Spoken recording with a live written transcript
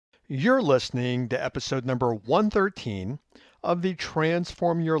You're listening to episode number 113 of the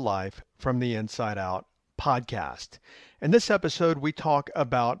Transform Your Life from the Inside Out podcast. In this episode, we talk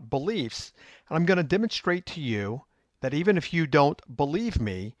about beliefs, and I'm going to demonstrate to you that even if you don't believe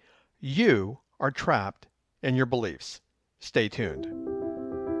me, you are trapped in your beliefs. Stay tuned.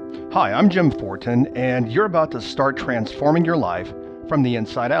 Hi, I'm Jim Fortin, and you're about to start transforming your life from the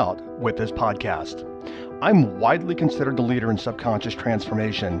inside out with this podcast. I'm widely considered the leader in subconscious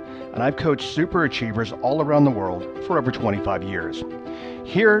transformation, and I've coached super achievers all around the world for over 25 years.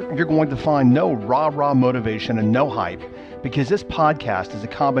 Here, you're going to find no rah-rah motivation and no hype, because this podcast is a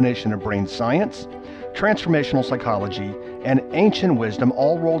combination of brain science, transformational psychology, and ancient wisdom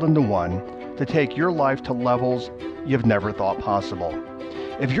all rolled into one to take your life to levels you've never thought possible.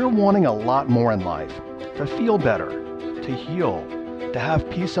 If you're wanting a lot more in life, to feel better, to heal, to have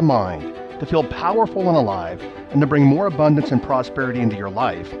peace of mind, to feel powerful and alive, and to bring more abundance and prosperity into your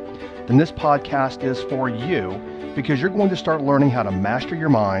life, then this podcast is for you, because you're going to start learning how to master your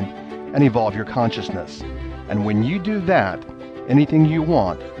mind and evolve your consciousness. And when you do that, anything you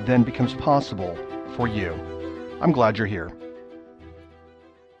want then becomes possible for you. I'm glad you're here.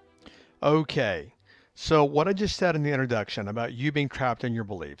 Okay, so what I just said in the introduction about you being trapped in your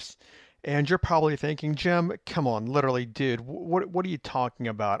beliefs, and you're probably thinking, Jim, come on, literally, dude, what are you talking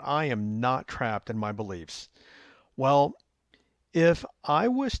about? I am not trapped in my beliefs. Well, if I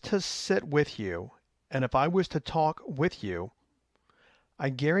was to sit with you and if I was to talk with you, I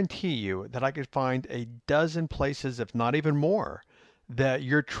guarantee you that I could find a dozen places, if not even more, that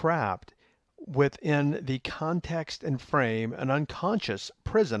you're trapped within the context and frame, an unconscious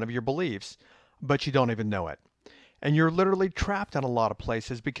prison of your beliefs, but you don't even know it. And you're literally trapped in a lot of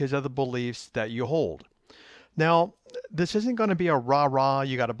places because of the beliefs that you hold. Now, this isn't going to be a rah-rah,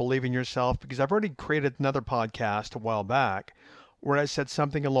 you got to believe in yourself, because I've already created another podcast a while back where I said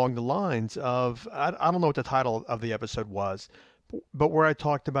something along the lines of, I don't know what the title of the episode was, but where I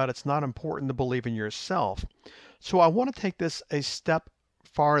talked about it's not important to believe in yourself. So I want to take this a step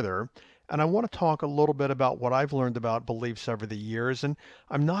farther, and I want to talk a little bit about what I've learned about beliefs over the years. And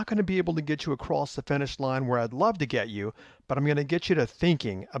I'm not going to be able to get you across the finish line where I'd love to get you, but I'm going to get you to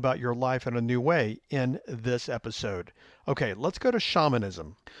thinking about your life in a new way in this episode. Okay, let's go to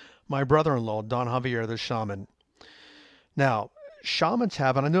shamanism. My brother-in-law, Don Javier, the shaman. Now, shamans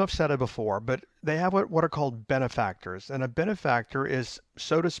have, and I know I've said it before, but they have what are called benefactors. And a benefactor is,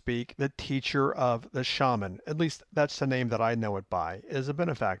 so to speak, the teacher of the shaman. At least that's the name that I know it by, is a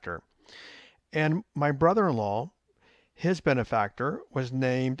benefactor. And my brother-in-law, his benefactor was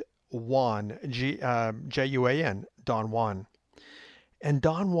named Juan, Juan, Don Juan. And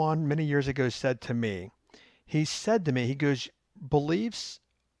Don Juan many years ago said to me, he goes, beliefs,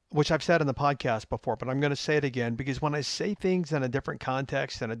 which I've said in the podcast before, but I'm going to say it again, because when I say things in a different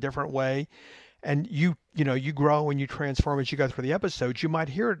context, in a different way, and you grow and you transform as you go through the episodes, you might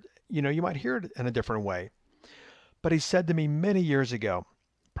hear it in a different way. But he said to me many years ago,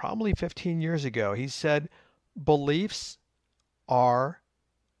 probably 15 years ago, he said, beliefs are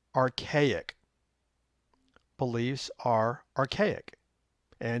archaic. Beliefs are archaic.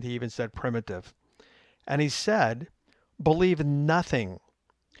 And he even said primitive. And he said, believe nothing.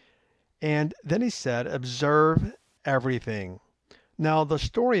 And then he said, observe everything. Now, the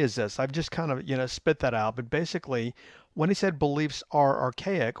story is this. I've just kind of, spit that out. But basically, when he said beliefs are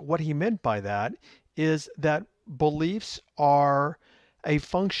archaic, what he meant by that is that beliefs are a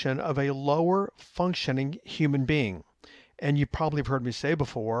function of a lower functioning human being. And you probably have heard me say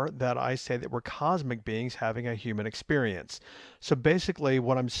before that I say that we're cosmic beings having a human experience. So basically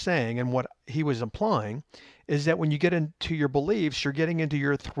what I'm saying and what he was implying is that when you get into your beliefs, you're getting into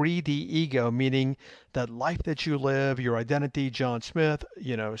your 3D ego, meaning that life that you live, your identity, John Smith,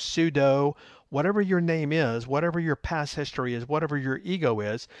 pseudo, whatever your name is, whatever your past history is, whatever your ego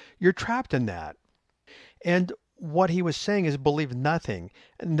is, you're trapped in that. And what he was saying is believe nothing.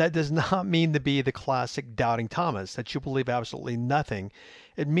 And that does not mean to be the classic doubting Thomas, that you believe absolutely nothing.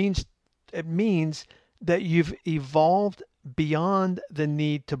 It means that you've evolved beyond the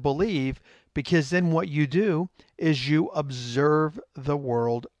need to believe, because then what you do is you observe the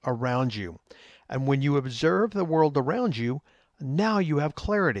world around you. And when you observe the world around you, now you have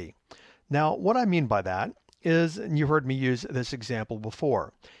clarity. Now, what I mean by that is, and you've heard me use this example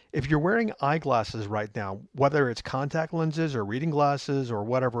before, if you're wearing eyeglasses right now, whether it's contact lenses or reading glasses or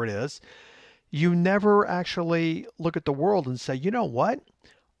whatever it is, you never actually look at the world and say, you know what?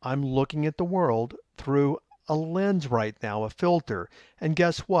 I'm looking at the world through a lens right now, a filter. And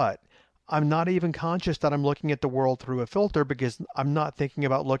guess what? I'm not even conscious that I'm looking at the world through a filter because I'm not thinking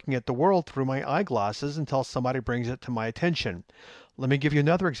about looking at the world through my eyeglasses until somebody brings it to my attention. Let me give you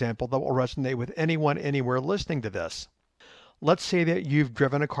another example that will resonate with anyone anywhere listening to this. Let's say that you've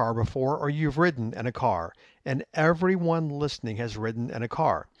driven a car before or you've ridden in a car, and everyone listening has ridden in a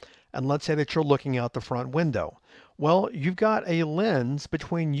car. And let's say that you're looking out the front window. Well, you've got a lens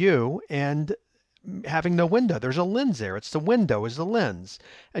between you and having no window. There's a lens there. It's the window is the lens.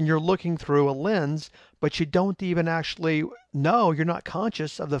 And you're looking through a lens, but you don't even actually know, you're not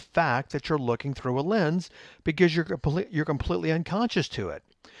conscious of the fact that you're looking through a lens because you're completely unconscious to it.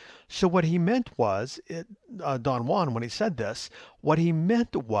 So what he meant was, Don Juan, when he said this, what he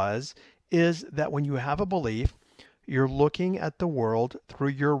meant was, is that when you have a belief, you're looking at the world through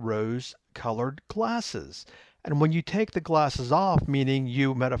your rose-colored glasses. And when you take the glasses off, meaning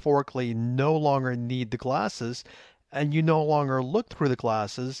you metaphorically no longer need the glasses, and you no longer look through the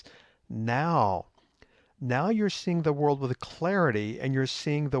glasses, now you're seeing the world with clarity, and you're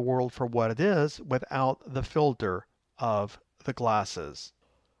seeing the world for what it is without the filter of the glasses.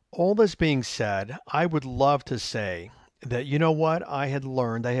 All this being said, I would love to say that, you know what, I had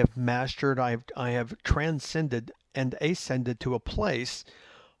learned, I have mastered, I have transcended and ascended to a place,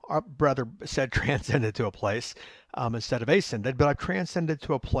 or rather said transcended to a place instead of ascended, but I've transcended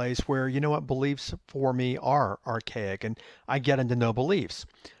to a place where, you know what, beliefs for me are archaic and I get into no beliefs.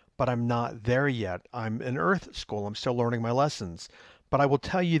 But I'm not there yet. I'm in Earth School. I'm still learning my lessons. But I will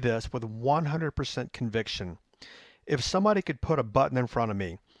tell you this with 100% conviction. If somebody could put a button in front of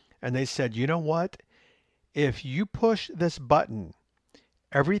me and they said, you know what? If you push this button,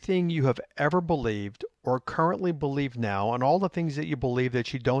 everything you have ever believed or currently believe now, and all the things that you believe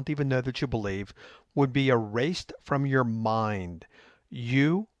that you don't even know that you believe, would be erased from your mind.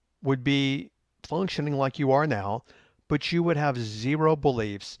 You would be functioning like you are now, but you would have zero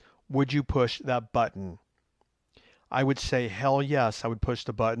beliefs. Would you push that button? I would say, hell yes, I would push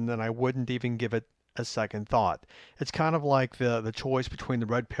the button, and I wouldn't even give it a second thought. It's kind of like the choice between the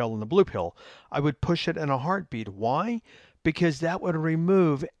red pill and the blue pill. I would push it in a heartbeat. Why? Because that would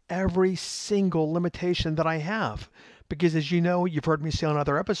remove every single limitation that I have. Because as you know, you've heard me say on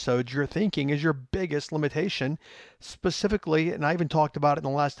other episodes, your thinking is your biggest limitation. Specifically, and I even talked about it in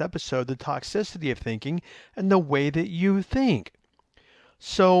the last episode, the toxicity of thinking and the way that you think.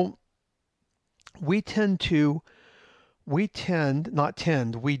 So we do.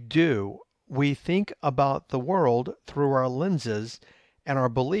 We think about the world through our lenses and our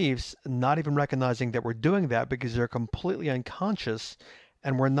beliefs, not even recognizing that we're doing that because they're completely unconscious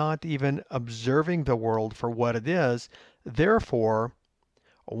and we're not even observing the world for what it is. Therefore,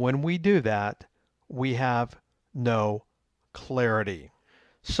 when we do that, we have no clarity.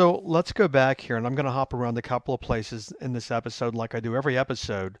 So let's go back here, and I'm going to hop around a couple of places in this episode like I do every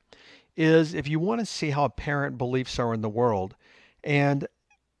episode, is if you want to see how apparent beliefs are in the world, and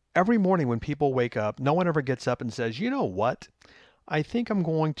every morning when people wake up, no one ever gets up and says, you know what? I think I'm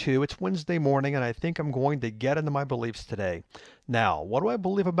going to, it's Wednesday morning, and I think I'm going to get into my beliefs today. Now, what do I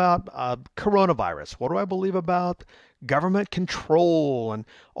believe about coronavirus? What do I believe about government control and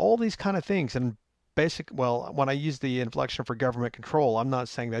all these kind of things? And well, when I use the inflection for government control, I'm not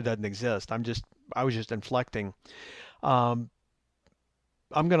saying that doesn't exist. I was just inflecting. Um,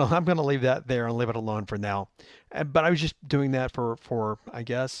 I'm gonna leave that there and leave it alone for now. But I was just doing that for I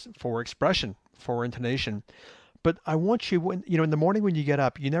guess for expression, for intonation. But I want you, when in the morning when you get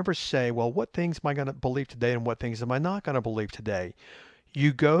up, you never say, well, what things am I going to believe today and what things am I not going to believe today?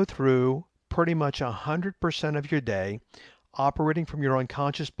 You go through pretty much 100% of your day operating from your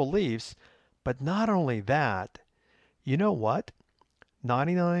unconscious beliefs. But not only that, you know what?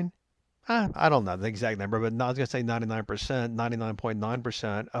 99, I don't know the exact number, but I was going to say 99%,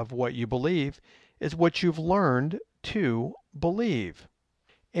 99.9% of what you believe is what you've learned to believe.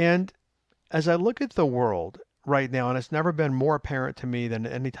 And as I look at the world right now, and it's never been more apparent to me than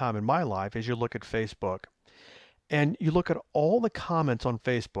any time in my life, as you look at Facebook and you look at all the comments on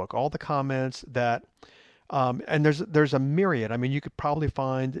Facebook, all the comments that, and there's a myriad. I mean, you could probably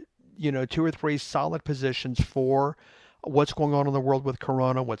find, two or three solid positions for what's going on in the world with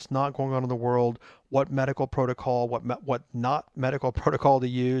Corona, what's not going on in the world, what medical protocol, what not medical protocol to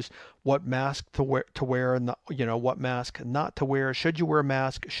use, what mask to wear, and what mask not to wear. Should you wear a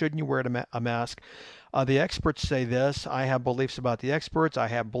mask? Shouldn't you wear a mask? The experts say this. I have beliefs about the experts. I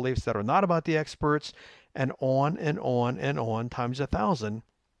have beliefs that are not about the experts, and on and on and on times 1,000.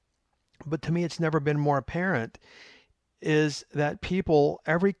 But to me, it's never been more apparent is that people,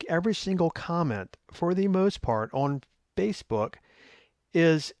 every single comment, for the most part, on Facebook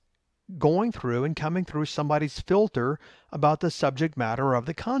is going through and coming through somebody's filter about the subject matter of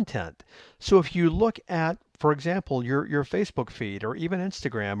the content. So if you look at, for example, your Facebook feed or even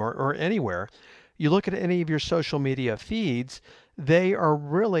Instagram or anywhere, you look at any of your social media feeds, they are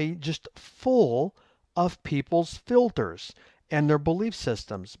really just full of people's filters and their belief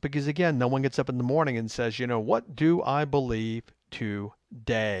systems. Because again, no one gets up in the morning and says, what do I believe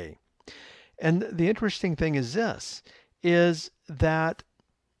today? And the interesting thing is this, is that,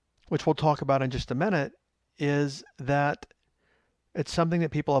 which we'll talk about in just a minute, is that it's something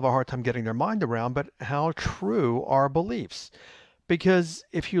that people have a hard time getting their mind around, but how true are beliefs? Because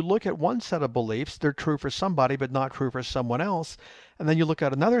if you look at one set of beliefs, they're true for somebody, but not true for someone else. And then you look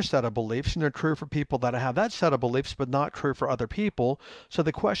at another set of beliefs, and they're true for people that have that set of beliefs, but not true for other people. So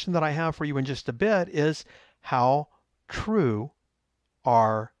the question that I have for you in just a bit is, how true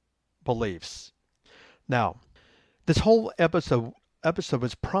are beliefs? Now, this whole episode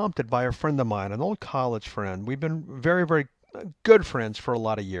was prompted by a friend of mine, an old college friend. We've been very, very good friends for a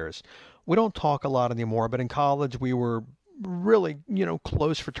lot of years. We don't talk a lot anymore, but in college we were really,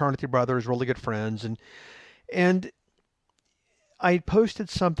 close fraternity brothers, really good friends. And I posted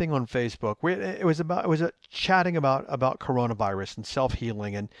something on Facebook. It was chatting about coronavirus and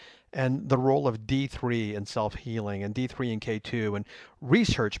self-healing and the role of D3 in self-healing and D3 and K2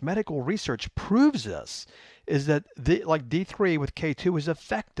 and medical research proves this, is that like D3 with K2 is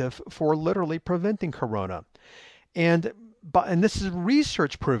effective for literally preventing corona. And this is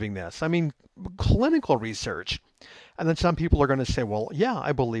research proving this. I mean, clinical research. And then some people are going to say, well, yeah,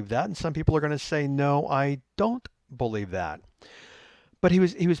 I believe that. And some people are going to say, no, I don't believe that. But he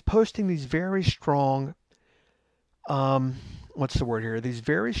was posting these very strong, what's the word here? These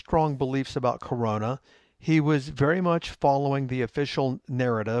very strong beliefs about corona. He was very much following the official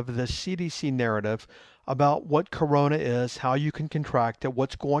narrative, the CDC narrative about what corona is, how you can contract it,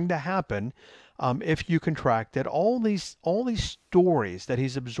 what's going to happen if you contract it. All these stories that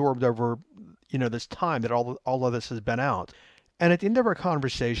he's absorbed over this time that all of this has been out. And at the end of our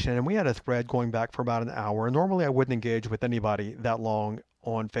conversation, and we had a thread going back for about an hour. Normally I wouldn't engage with anybody that long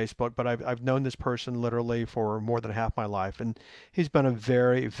on Facebook, but I've known this person literally for more than half my life, and he's been a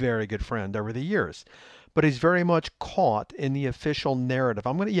very, very good friend over the years. But he's very much caught in the official narrative.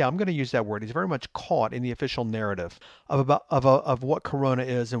 I'm gonna use that word. He's very much caught in the official narrative of what corona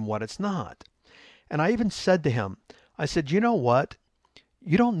is and what it's not. And I even said to him, I said, you know what?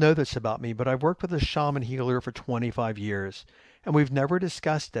 You don't know this about me, but I've worked with a shaman healer for 25 years, and we've never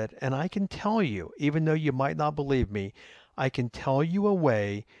discussed it. And I can tell you, even though you might not believe me, I can tell you a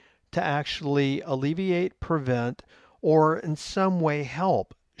way to actually alleviate, prevent, or in some way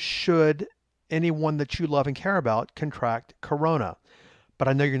help should anyone that you love and care about contract corona. But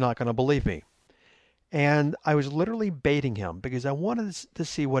I know you're not going to believe me. And I was literally baiting him because I wanted to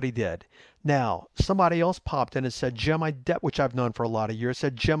see what he did. Now, somebody else popped in and said, Jim, which I've known for a lot of years,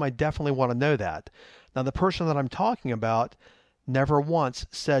 said, Jim, I definitely want to know that. Now, the person that I'm talking about never once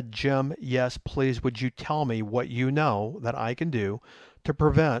said, Jim, yes, please, would you tell me what you know that I can do to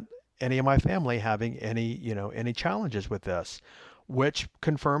prevent any of my family having any challenges with this, which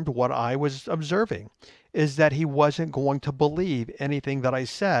confirmed what I was observing, is that he wasn't going to believe anything that I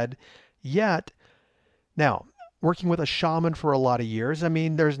said yet. Now, working with a shaman for a lot of years, I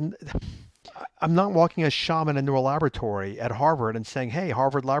mean, I'm not walking a shaman into a laboratory at Harvard and saying, hey,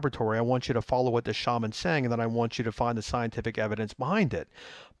 Harvard laboratory, I want you to follow what the shaman's saying, and then I want you to find the scientific evidence behind it.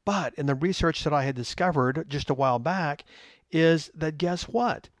 But in the research that I had discovered just a while back is that, guess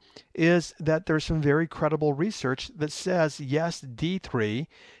what? Is that there's some very credible research that says, yes, D3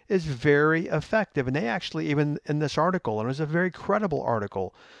 is very effective. And they actually, even in this article, and it was a very credible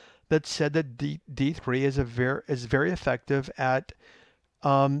article, that said that D3 is very effective at,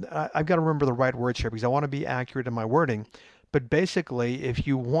 I've got to remember the right words here because I want to be accurate in my wording. But basically, if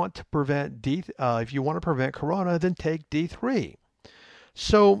you want to prevent corona, then take D3.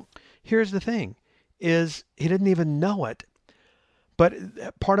 So here's the thing: is he didn't even know it. But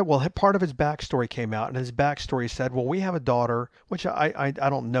part of his backstory came out, and his backstory said, well, we have a daughter, which I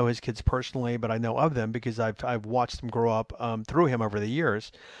don't know his kids personally, but I know of them because I've watched them grow up through him over the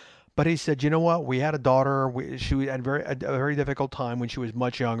years. But he said, you know what? We had a daughter. She had a very difficult time when she was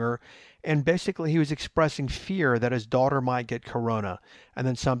much younger. And basically, he was expressing fear that his daughter might get corona. And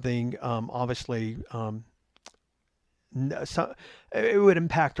then something, obviously, it would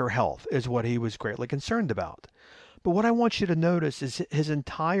impact her health, is what he was greatly concerned about. But what I want you to notice is his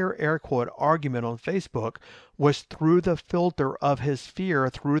entire air quote argument on Facebook was through the filter of his fear,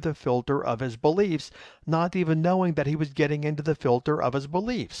 through the filter of his beliefs, not even knowing that he was getting into the filter of his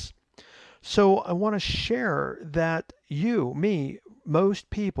beliefs. So I want to share that me, most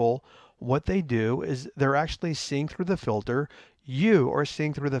people, what they do is they're actually seeing through the filter. You are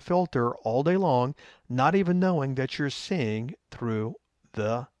seeing through the filter all day long, not even knowing that you're seeing through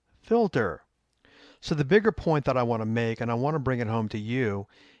the filter. So the bigger point that I want to make, and I want to bring it home to you,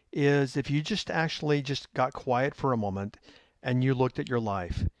 is if you just actually just got quiet for a moment and you looked at your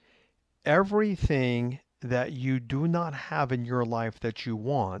life, everything that you do not have in your life that you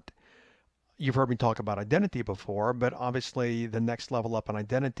want, you've heard me talk about identity before, but obviously the next level up in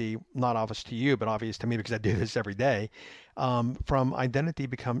identity, not obvious to you, but obvious to me because I do this every day, from identity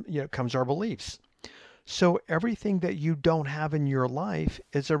comes our beliefs. So everything that you don't have in your life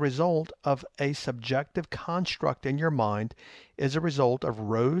is a result of a subjective construct in your mind, is a result of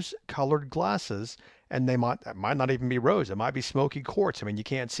rose-colored glasses, and it might not even be rose, it might be smoky quartz. I mean, you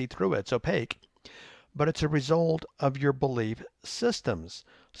can't see through it, it's opaque. But it's a result of your belief systems.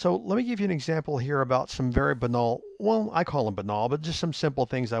 So let me give you an example here about some very banal, well, I call them banal, but just some simple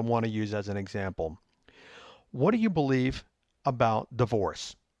things I want to use as an example. What do you believe about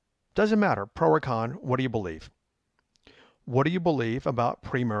divorce? Doesn't matter, pro or con, what do you believe? What do you believe about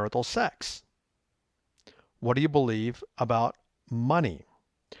premarital sex? What do you believe about money?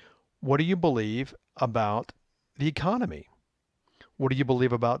 What do you believe about the economy? What do you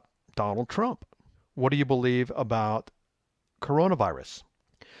believe about Donald Trump? What do you believe about coronavirus?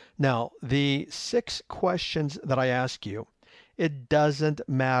 Now, the 6 questions that I ask you, it doesn't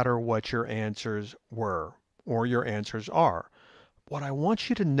matter what your answers were or your answers are. What I want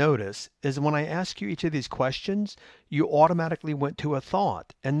you to notice is when I ask you each of these questions, you automatically went to a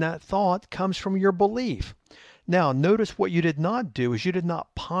thought, and that thought comes from your belief. Now, notice what you did not do is you did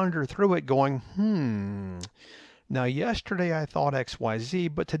not ponder through it going, now yesterday I thought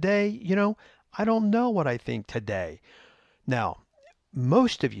XYZ, but today, I don't know what I think today. Now,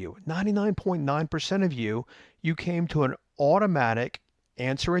 most of you, 99.9% of you, you came to an automatic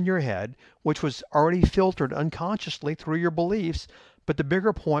answer in your head, which was already filtered unconsciously through your beliefs. But the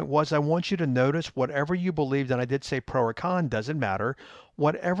bigger point was I want you to notice whatever you believed, and I did say pro or con, doesn't matter.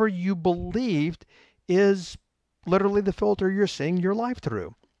 Whatever you believed is literally the filter you're seeing your life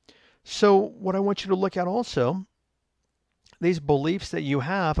through. So what I want you to look at also, these beliefs that you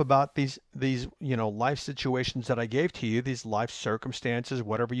have about these life situations that I gave to you, these life circumstances,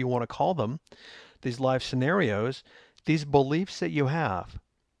 whatever you want to call them, these life scenarios, these beliefs that you have,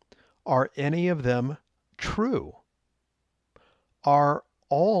 are any of them true? Are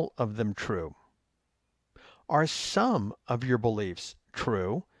all of them true? Are some of your beliefs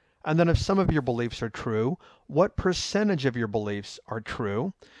true? And then if some of your beliefs are true, what percentage of your beliefs are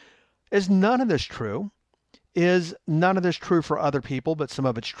true? Is none of this true? Is none of this true for other people, but some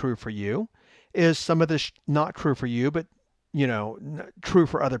of it's true for you? Is some of this not true for you, but, true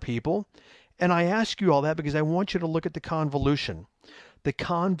for other people? And I ask you all that because I want you to look at the convolution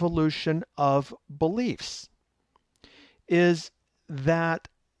of beliefs. Is that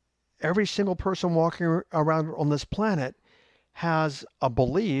every single person walking around on this planet has a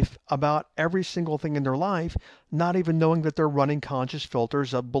belief about every single thing in their life, not even knowing that they're running conscious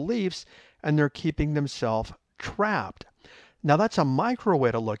filters of beliefs, and they're keeping themselves trapped. Now that's a micro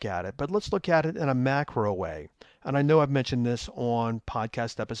way to look at it, but let's look at it in a macro way. And I know I've mentioned this on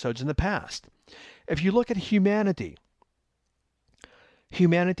podcast episodes in the past. If you look at humanity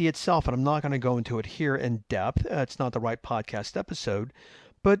itself, and I'm not going to go into it here in depth, it's not the right podcast episode,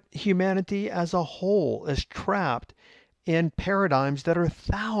 but humanity as a whole is trapped in paradigms that are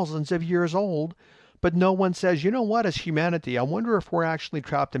thousands of years old, but no one says, you know what, as humanity, I wonder if we're actually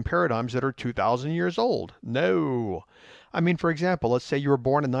trapped in paradigms that are 2,000 years old. No. I mean, for example, let's say you were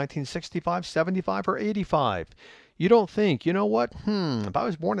born in 1965, 75, or 85. You don't think, you know what, if I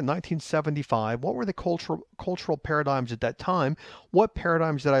was born in 1975, what were the cultural paradigms at that time? What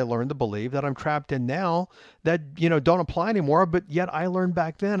paradigms did I learn to believe that I'm trapped in now that, don't apply anymore, but yet I learned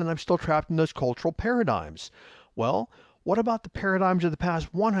back then and I'm still trapped in those cultural paradigms? Well, what about the paradigms of the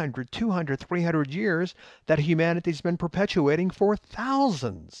past 100, 200, 300 years that humanity's been perpetuating for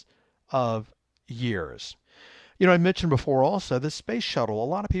thousands of years? I mentioned before also the space shuttle. A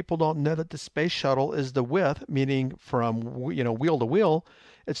lot of people don't know that the space shuttle is the width, meaning from, wheel to wheel.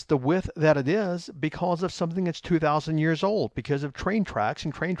 It's the width that it is because of something that's 2,000 years old, because of train tracks,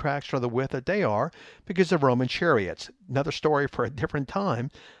 and train tracks are the width that they are because of Roman chariots. Another story for a different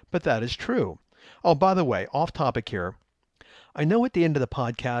time, but that is true. Oh, by the way, off topic here. I know at the end of the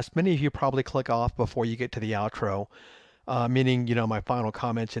podcast, many of you probably click off before you get to the outro. Meaning, my final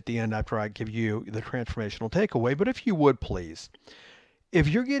comments at the end after I give you the transformational takeaway. But if you would, please, if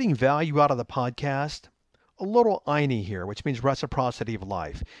you're getting value out of the podcast, a little INI here, which means reciprocity of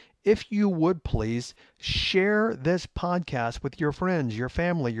life. if you would please share this podcast with your friends, your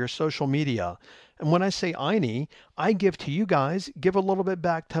family, your social media. And when I say I give to you guys, give a little bit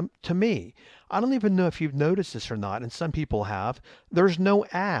back to me. I don't even know if you've noticed this or not, and some people have. There's no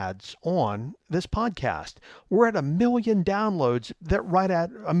ads on this podcast. We're at 1 million downloads, that right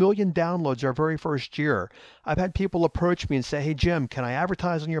at 1 million downloads our very first year. I've had people approach me and say, hey, Jim, can I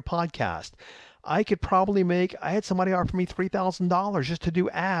advertise on your podcast? I could probably I had somebody offer me $3,000 just to do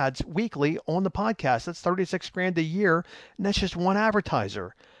ads weekly on the podcast. That's 36 grand a year, and that's just one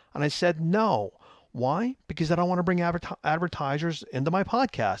advertiser. And I said, no. Why? Because I don't want to bring advertisers into my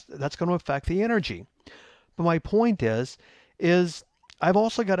podcast. That's going to affect the energy. But my point is I've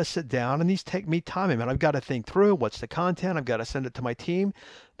also got to sit down, and these take me time. I mean, I've got to think through what's the content. I've got to send it to my team.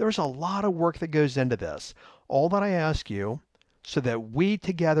 There's a lot of work that goes into this. All that I ask you, so that we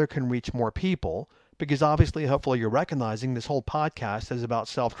together can reach more people, because obviously, hopefully you're recognizing this whole podcast is about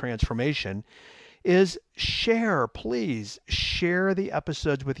self-transformation, is share, please share the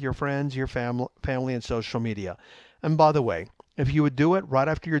episodes with your friends, your family, and social media. And by the way, if you would do it right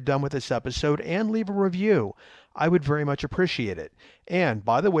after you're done with this episode and leave a review, I would very much appreciate it. And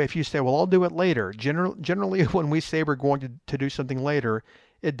by the way, if you say, well, I'll do it later, generally when we say we're going to do something later,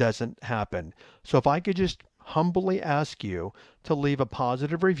 it doesn't happen. So if I could just humbly ask you to leave a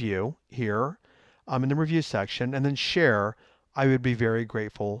positive review here in the review section and then share, I would be very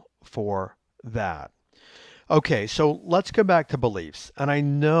grateful for that. Okay, so let's go back to beliefs. And I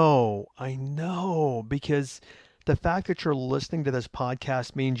know, because the fact that you're listening to this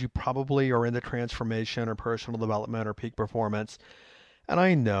podcast means you probably are into transformation or personal development or peak performance. And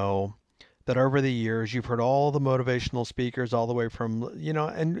I know that over the years, you've heard all the motivational speakers all the way from,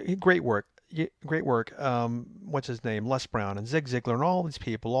 and great work. What's his name? Les Brown and Zig Ziglar and all these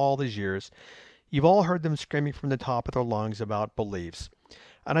people, all these years. You've all heard them screaming from the top of their lungs about beliefs.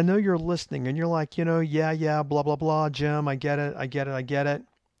 And I know you're listening and you're like, yeah, blah, blah, blah, Jim, I get it.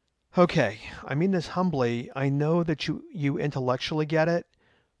 Okay, I mean this humbly. I know that you intellectually get it,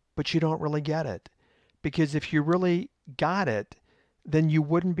 but you don't really get it. Because if you really got it, then you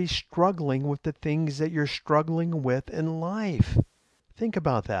wouldn't be struggling with the things that you're struggling with in life. Think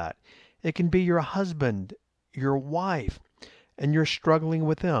about that. It can be your husband, your wife, and you're struggling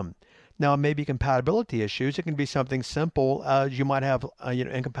with them. Now, it may be compatibility issues. It can be something simple. You might have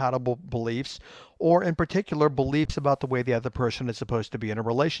incompatible beliefs, or in particular, beliefs about the way the other person is supposed to be in a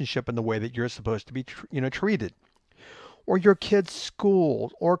relationship and the way that you're supposed to be treated. Or your kid's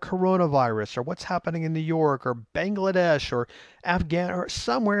school, or coronavirus, or what's happening in New York, or Bangladesh, or Afghanistan, or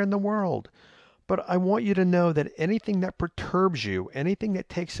somewhere in the world. But I want you to know that anything that perturbs you, anything that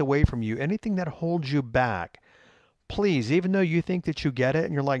takes away from you, anything that holds you back, please, even though you think that you get it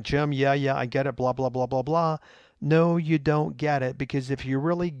and you're like, Jim, yeah, I get it, blah, blah, blah, blah, blah. No, you don't get it, because if you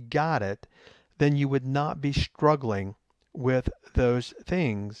really got it, then you would not be struggling with those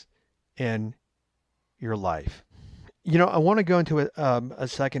things in your life. I want to go into a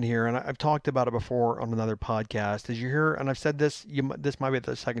second here, and I've talked about it before on another podcast. As you hear, and I've said this, this might be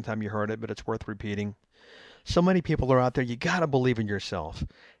the second time you heard it, but it's worth repeating. So many people are out there, you got to believe in yourself.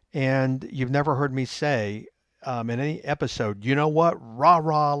 And you've never heard me say, in any episode, you know what,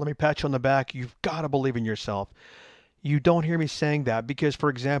 rah, let me pat you on the back, you've got to believe in yourself. You don't hear me saying that because, for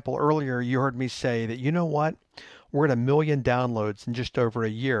example, earlier you heard me say that, you know what, we're at 1 million downloads in just over a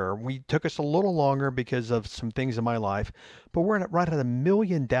year. We took us a little longer because of some things in my life, but we're right at 1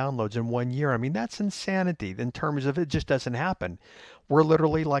 million downloads in 1 year. I mean, that's insanity in terms of it just doesn't happen. We're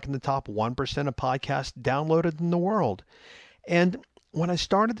literally like in the top 1% of podcasts downloaded in the world. And when I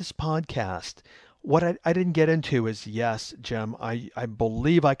started this podcast, what I didn't get into is, yes, Jim, I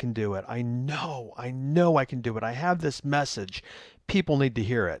believe I can do it. I know I can do it. I have this message. People need to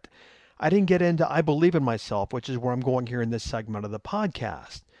hear it. I didn't get into I believe in myself, which is where I'm going here in this segment of the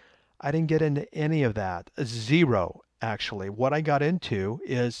podcast. I didn't get into any of that. Zero, actually. What I got into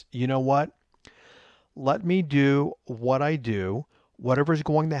is, you know what? Let me do what I do, whatever's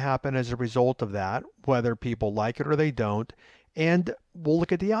going to happen as a result of that, whether people like it or they don't, and we'll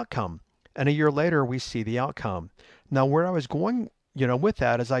look at the outcome. And a year later, we see the outcome. Now, where I was going, with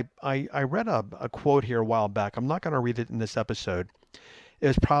that is I read a quote here a while back. I'm not going to read it in this episode. It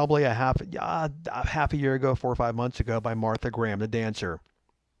was probably a half a year ago, 4 or 5 months ago, by Martha Graham, the dancer.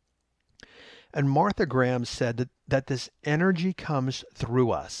 And Martha Graham said that this energy comes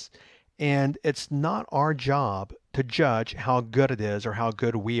through us. And it's not our job to judge how good it is or how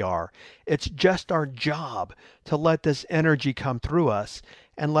good we are. It's just our job to let this energy come through us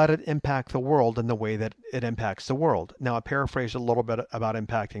and let it impact the world in the way that it impacts the world. Now, I paraphrased a little bit about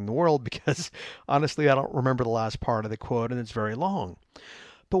impacting the world because honestly, I don't remember the last part of the quote and it's very long.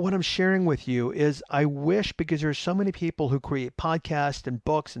 But what I'm sharing with you is I wish, because there's so many people who create podcasts and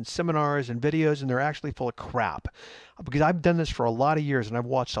books and seminars and videos, and they're actually full of crap. Because I've done this for a lot of years and I've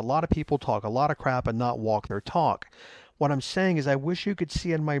watched a lot of people talk a lot of crap and not walk their talk. What I'm saying is I wish you could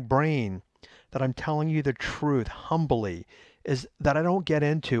see in my brain that I'm telling you the truth humbly, is that I don't get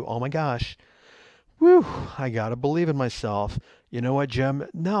into, oh my gosh, whew, I gotta believe in myself. You know what, Jim?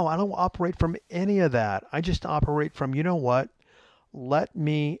 No, I don't operate from any of that. I just operate from, you know what? Let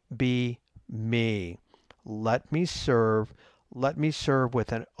me be me. Let me serve. Let me serve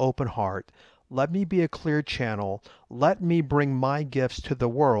with an open heart. Let me be a clear channel. Let me bring my gifts to the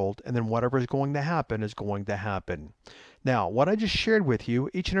world, and then whatever is going to happen is going to happen. Now, what I just shared with you,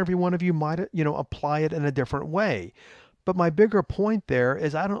 each and every one of you might, apply it in a different way. But my bigger point there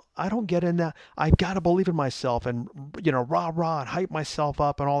is I don't get in that I've got to believe in myself and rah rah and hype myself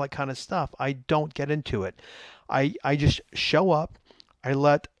up and all that kind of stuff. I don't get into it. I just show up, I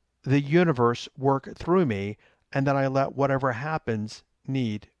let the universe work through me, and then I let whatever happens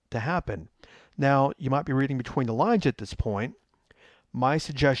need to happen. Now, you might be reading between the lines at this point. My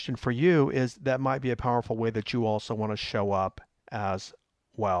suggestion for you is that might be a powerful way that you also want to show up as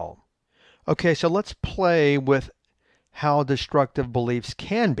well. Okay, so let's play with how destructive beliefs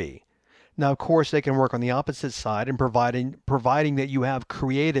can be. Now, of course, they can work on the opposite side, and providing that you have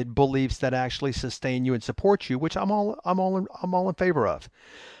created beliefs that actually sustain you and support you, which I'm all in favor of.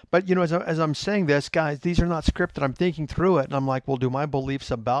 But as I'm saying this, guys, these are not scripted. I'm thinking through it, and I'm like, well, do my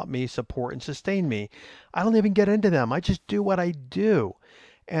beliefs about me support and sustain me? I don't even get into them. I just do what I do.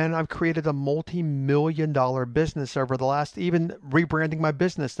 And I've created a multi-million-dollar business over the last, even rebranding my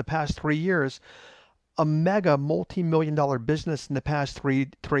business the past 3 years, a mega multi-million-dollar business in the past three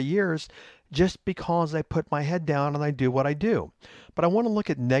years, just because I put my head down and I do what I do. But I want to look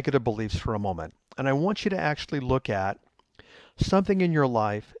at negative beliefs for a moment. And I want you to actually look at something in your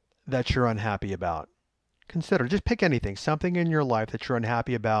life that you're unhappy about. Consider, just pick anything, something in your life that you're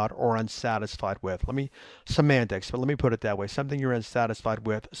unhappy about or unsatisfied with. Semantics, but let me put it that way. Something you're unsatisfied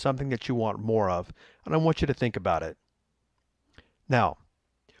with, something that you want more of. And I want you to think about it. Now,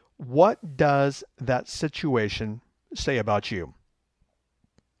 what does that situation say about you?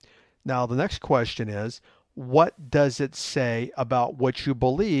 Now, the next question is, what does it say about what you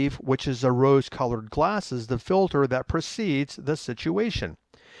believe, which is the rose-colored glasses, the filter that precedes the situation?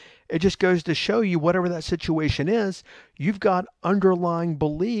 It just goes to show you, whatever that situation is, you've got underlying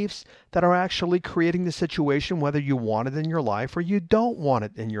beliefs that are actually creating the situation, whether you want it in your life or you don't want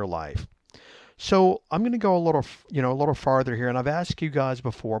it in your life. So I'm going to go a little farther here, and I've asked you guys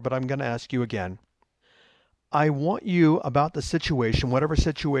before, but I'm going to ask you again. I want you, about the situation, whatever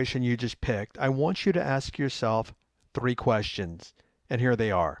situation you just picked, I want you to ask yourself 3 questions, and here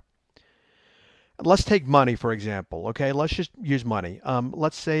they are. Let's take money, for example, okay? Let's just use money.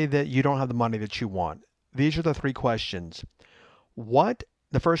 Let's say that you don't have the money that you want. These are the 3 questions.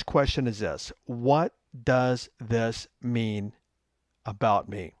 The first question is this: what does this mean about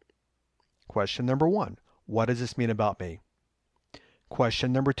me? Question number 1, what does this mean about me?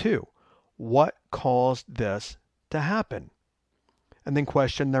 Question number 2, what caused this to happen? And then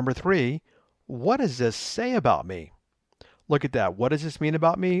question number 3, what does this say about me? Look at that. What does this mean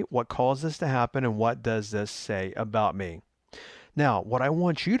about me? What caused this to happen? And what does this say about me? Now, what I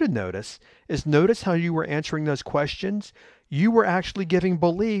want you to notice how you were answering those questions. You were actually giving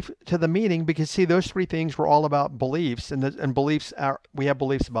belief to the meaning, because see, those 3 things were all about beliefs, and beliefs we have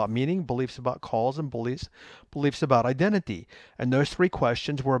beliefs about meaning, beliefs about cause, and beliefs about identity. And those 3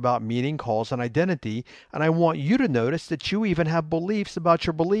 questions were about meaning, cause, and identity. And I want you to notice that you even have beliefs about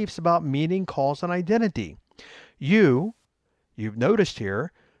your beliefs about meaning, cause, and identity. You've noticed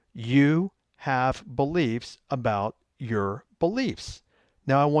here, you have beliefs about your beliefs.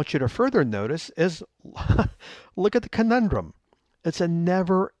 Now, I want you to further notice is, look at the conundrum. It's a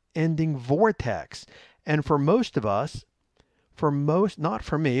never-ending vortex. And for most of us, not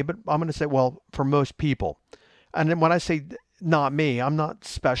for me, but I'm going to say, well, for most people. And then when I say not me, I'm not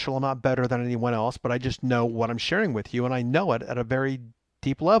special, I'm not better than anyone else, but I just know what I'm sharing with you, and I know it at a very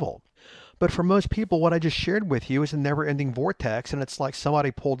deep level. But for most people, what I just shared with you is a never-ending vortex, and it's like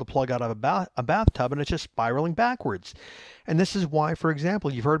somebody pulled the plug out of a bathtub, and it's just spiraling backwards. And this is why, for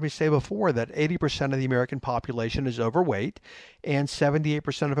example, you've heard me say before that 80% of the American population is overweight, and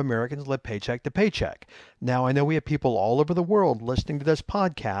 78% of Americans live paycheck to paycheck. Now, I know we have people all over the world listening to this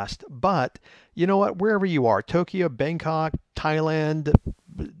podcast, but you know what? Wherever you are, Tokyo, Bangkok, Thailand,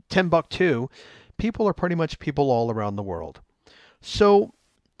 Timbuktu, people are pretty much people all around the world. So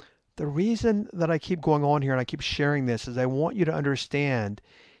the reason that I keep going on here and I keep sharing this is I want you to understand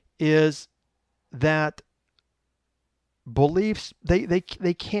is that beliefs, they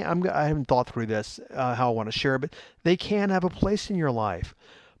can't, I haven't thought through this, how I want to share it, but they can have a place in your life.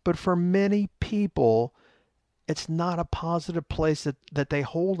 But for many people, it's not a positive place that they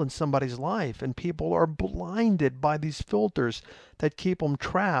hold in somebody's life. And people are blinded by these filters that keep them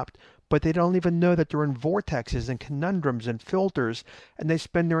trapped, but they don't even know that they're in vortexes and conundrums and filters, and they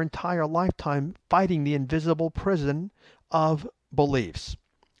spend their entire lifetime fighting the invisible prison of beliefs.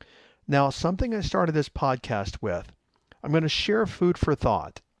 Now, something I started this podcast with, I'm going to share food for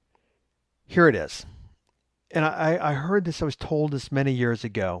thought. Here it is. And I heard this, I was told this many years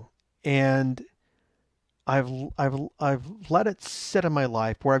ago, and I've let it sit in my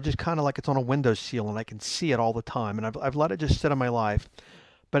life where I've just kind of like it's on a windowsill and I can see it all the time, and I've let it just sit in my life.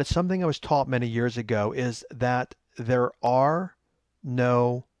 But it's something I was taught many years ago, is that there are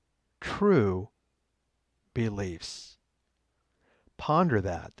no true beliefs. Ponder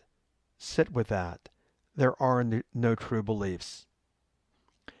that. Sit with that. There are no true beliefs.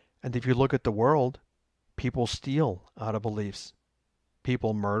 And if you look at the world, people steal out of beliefs.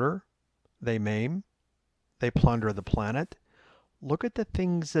 People murder, they maim, they plunder the planet. Look at the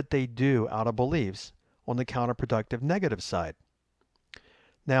things that they do out of beliefs on the counterproductive negative side.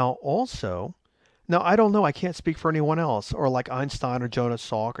 Now I don't know, I can't speak for anyone else, or like Einstein or Jonas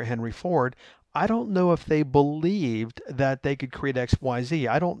Salk or Henry Ford. I don't know if they believed that they could create X, Y, Z.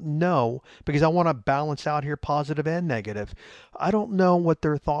 I don't know, because I want to balance out here positive and negative. I don't know what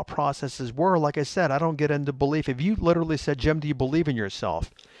their thought processes were. Like I said, I don't get into belief. If you literally said, Jim, do you believe in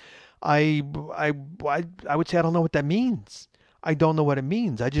yourself? I, I, I would say I don't know what that means. I don't know what it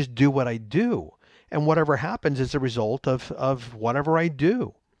means. I just do what I do. And whatever happens is a result of whatever I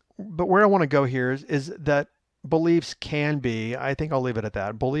do. But where I want to go here is that beliefs can be, I think I'll leave it at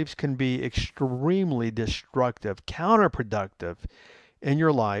that. Beliefs can be extremely destructive, counterproductive in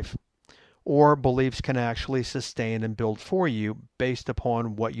your life, or beliefs can actually sustain and build for you based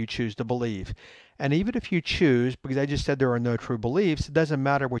upon what you choose to believe. And even if you choose, because I just said there are no true beliefs, it doesn't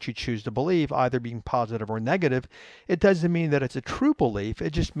matter what you choose to believe, either being positive or negative. It doesn't mean that it's a true belief.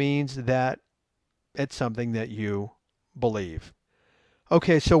 It just means that it's something that you believe.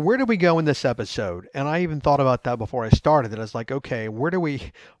 Okay, so where do we go in this episode? And I even thought about that before I started it. I was like, okay, where do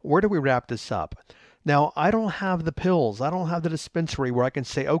we wrap this up? Now, I don't have the pills. I don't have the dispensary where I can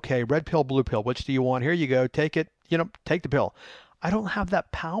say, okay, red pill, blue pill, which do you want? Here you go, take it, take the pill. I don't have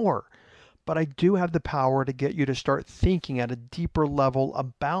that power, but I do have the power to get you to start thinking at a deeper level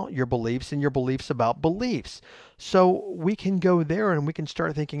about your beliefs and your beliefs about beliefs. So we can go there and we can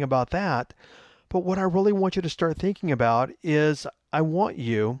start thinking about that. But what I really want you to start thinking about is I want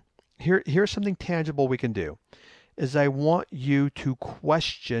you, here's something tangible we can do, is I want you to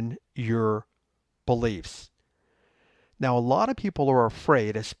question your beliefs. Now, a lot of people are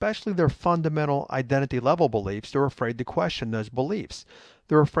afraid, especially their fundamental identity level beliefs, they're afraid to question those beliefs.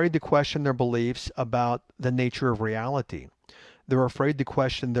 They're afraid to question their beliefs about the nature of reality. They're afraid to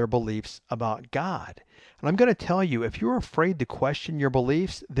question their beliefs about God. And I'm going to tell you, if you're afraid to question your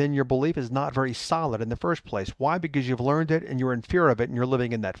beliefs, then your belief is not very solid in the first place. Why? Because you've learned it and you're in fear of it and you're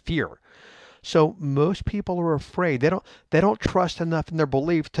living in that fear. So most people are afraid. They don't trust enough in their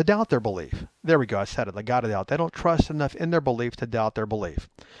belief to doubt their belief. There we go. I said it. I got it out. They don't trust enough in their belief to doubt their belief.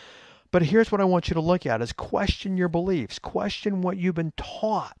 But here's what I want you to look at is question your beliefs. Question what you've been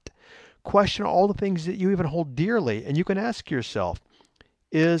taught. Question all the things that you even hold dearly. And you can ask yourself,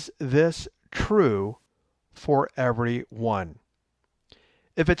 is this true for everyone?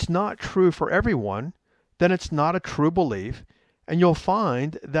 If it's not true for everyone, then it's not a true belief. And you'll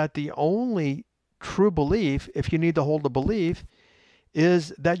find that the only true belief, if you need to hold a belief,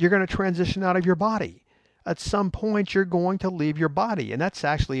 is that you're going to transition out of your body. At some point, you're going to leave your body. And that's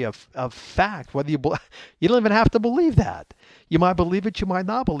actually a fact. Whether you don't even have to believe that. You might believe it, you might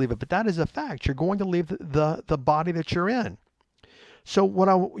not believe it, but that is a fact. You're going to leave the body that you're in. So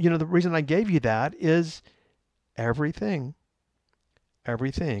the reason I gave you that is everything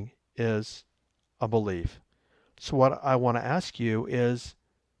is a belief. So what I want to ask you is,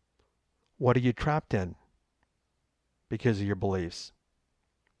 what are you trapped in because of your beliefs?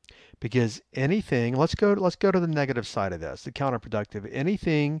 Because anything, let's go to the negative side of this, the counterproductive.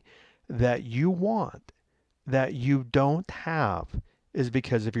 Anything that you want that you don't have is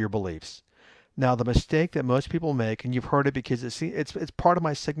because of your beliefs. Now, the mistake that most people make, and you've heard it because it's part of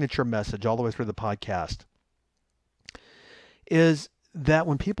my signature message all the way through the podcast, is that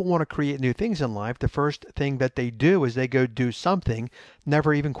when people want to create new things in life, the first thing that they do is they go do something,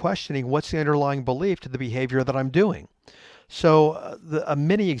 never even questioning what's the underlying belief to the behavior that I'm doing. So a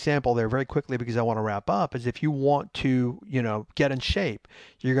mini example there very quickly, because I want to wrap up, is if you want to, get in shape,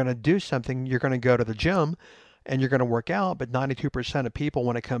 you're going to do something, you're going to go to the gym, and you're going to work out, but 92% of people,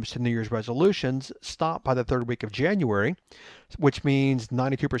 when it comes to New Year's resolutions, stop by the third week of January, which means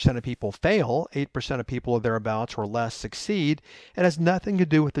 92% of people fail, 8% of people or thereabouts or less succeed. It has nothing to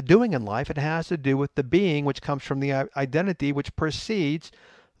do with the doing in life. It has to do with the being, which comes from the identity, which precedes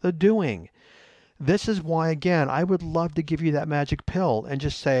the doing. This is why, again, I would love to give you that magic pill and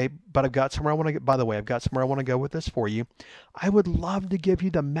just say, but I've got somewhere I want to get. By the way, I've got somewhere I want to go with this for you. I would love to give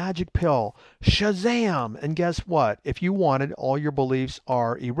you the magic pill. Shazam! And guess what? If you want it, all your beliefs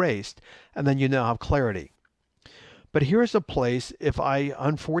are erased, and then you now have clarity. But here's a place, if I,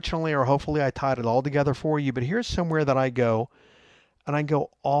 unfortunately or hopefully I tied it all together for you, but here's somewhere that I go, and I go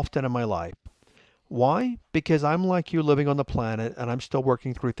often in my life. Why? Because I'm like you, living on the planet, and I'm still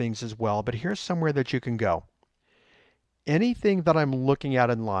working through things as well. But here's somewhere that you can go. Anything that I'm looking at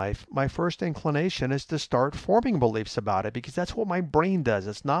in life, my first inclination is to start forming beliefs about it, because that's what my brain does.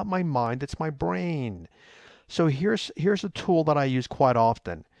 It's not my mind, it's my brain. So here's a tool that I use quite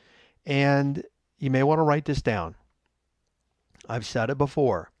often. And you may want to write this down. I've said it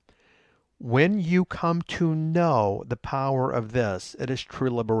before. When you come to know the power of this, it is true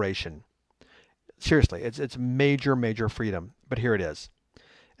liberation. Seriously, it's major, major freedom. But here it is.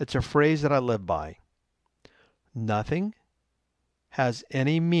 It's a phrase that I live by. Nothing has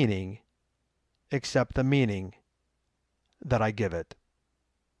any meaning except the meaning that I give it.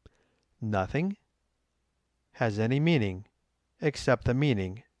 Nothing has any meaning except the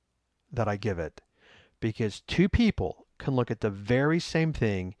meaning that I give it. Because two people can look at the very same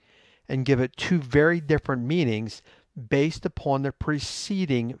thing and give it two very different meanings based upon the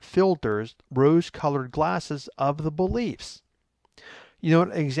preceding filters, rose-colored glasses of the beliefs. You know,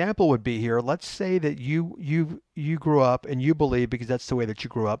 an example would be here. Let's say that you grew up and you believe, because that's the way that you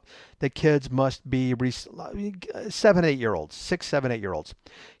grew up, that kids must be 7, 8 year olds, 6, 7, 8 year olds.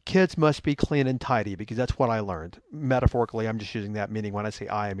 Kids must be clean and tidy, because that's what I learned. Metaphorically, I'm just using that meaning. When I say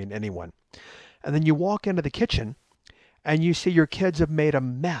I mean anyone. And then you walk into the kitchen and you see your kids have made a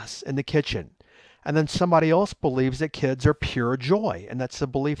mess in the kitchen. And then somebody else believes that kids are pure joy, and that's the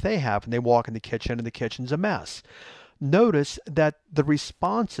belief they have, and they walk in the kitchen and the kitchen's a mess. Notice that the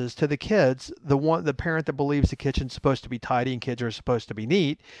responses to the kids, the parent that believes the kitchen's supposed to be tidy and kids are supposed to be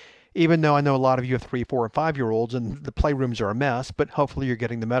neat, even though I know a lot of you have 3, 4, and 5-year-olds and the playrooms are a mess, but hopefully you're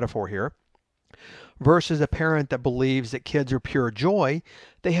getting the metaphor here, versus a parent that believes that kids are pure joy,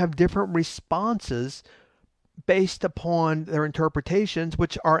 they have different responses based upon their interpretations,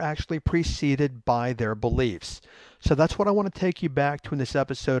 which are actually preceded by their beliefs. So that's what I want to take you back to in this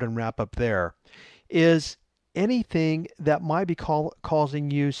episode and wrap up there, is anything that might be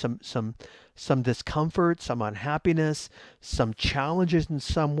causing you some discomfort, some unhappiness, some challenges in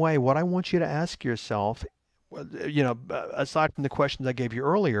some way. What I want you to ask yourself, aside from the questions I gave you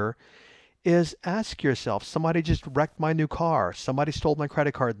earlier, is ask yourself, somebody just wrecked my new car. Somebody stole my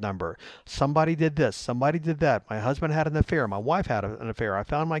credit card number. Somebody did this. Somebody did that. My husband had an affair. My wife had an affair. I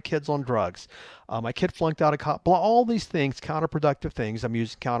found my kids on drugs. My kid flunked out of college. All these things, counterproductive things. I'm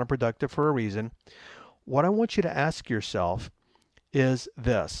using counterproductive for a reason. What I want you to ask yourself is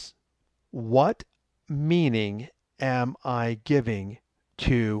this. What meaning am I giving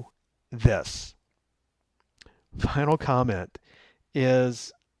to this? Final comment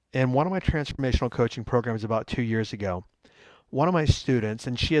is, in one of my transformational coaching programs about 2 years ago, one of my students,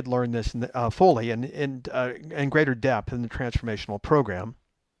 and she had learned this fully and in greater depth in the transformational program,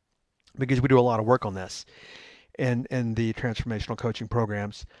 because we do a lot of work on this in the transformational coaching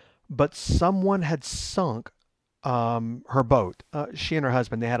programs, but someone had sunk her boat. She and her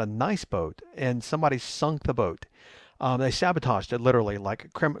husband, they had a nice boat, and somebody sunk the boat. They sabotaged it, literally,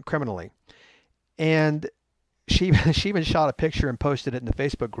 like criminally. And she even shot a picture and posted it in the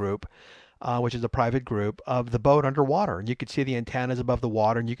Facebook group, which is a private group, of the boat underwater. And you could see the antennas above the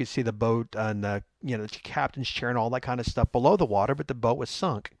water, and you could see the boat and the captain's chair and all that kind of stuff below the water, but the boat was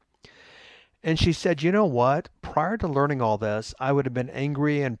sunk. And she said, you know what? Prior to learning all this, I would have been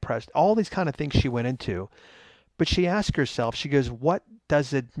angry and pressed, all these kind of things she went into. But she asked herself, she goes, what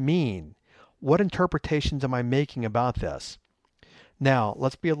does it mean? What interpretations am I making about this? Now,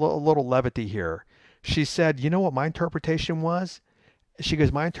 let's be a little levity here. She said, you know what my interpretation was? She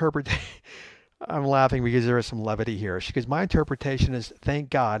goes, I'm laughing because there is some levity here. She goes, my interpretation is, thank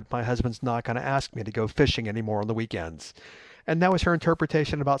God my husband's not going to ask me to go fishing anymore on the weekends. And that was her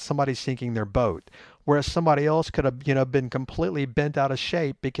interpretation about somebody sinking their boat. Whereas somebody else could have, been completely bent out of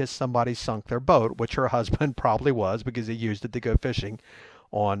shape because somebody sunk their boat, which her husband probably was, because he used it to go fishing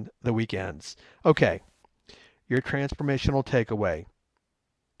on the weekends. Okay, your transformational takeaway.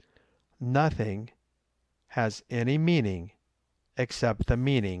 Nothing has any meaning except the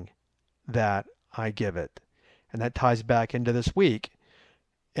meaning that I give it. And that ties back into this week.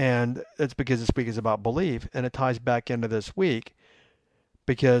 And it's because this week is about belief, and it ties back into this week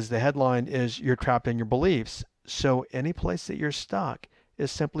because the headline is You're Trapped in Your Beliefs. So any place that you're stuck is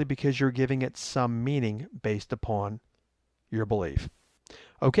simply because you're giving it some meaning based upon your belief.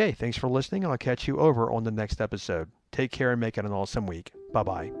 Okay, thanks for listening, and I'll catch you over on the next episode. Take care and make it an awesome week.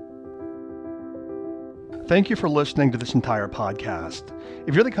 Bye-bye. Thank you for listening to this entire podcast.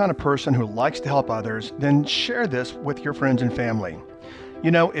 If you're the kind of person who likes to help others, then share this with your friends and family. You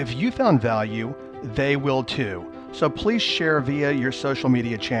know, if you found value, they will too. So please share via your social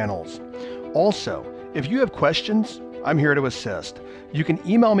media channels. Also, if you have questions, I'm here to assist. You can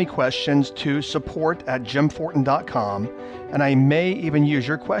email me questions to support@jimfortin.com, and I may even use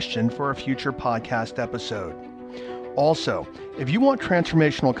your question for a future podcast episode. Also, if you want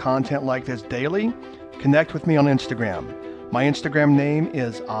transformational content like this daily, connect with me on Instagram. My Instagram name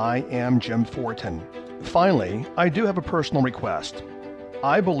is I am Jim Fortin. Finally, I do have a personal request.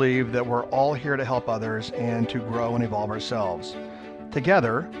 I believe that we're all here to help others and to grow and evolve ourselves.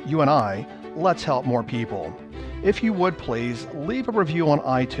 Together, you and I, let's help more people. If you would please leave a review on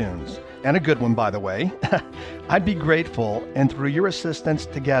iTunes, and a good one by the way. I'd be grateful, and through your assistance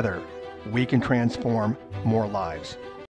together, we can transform more lives.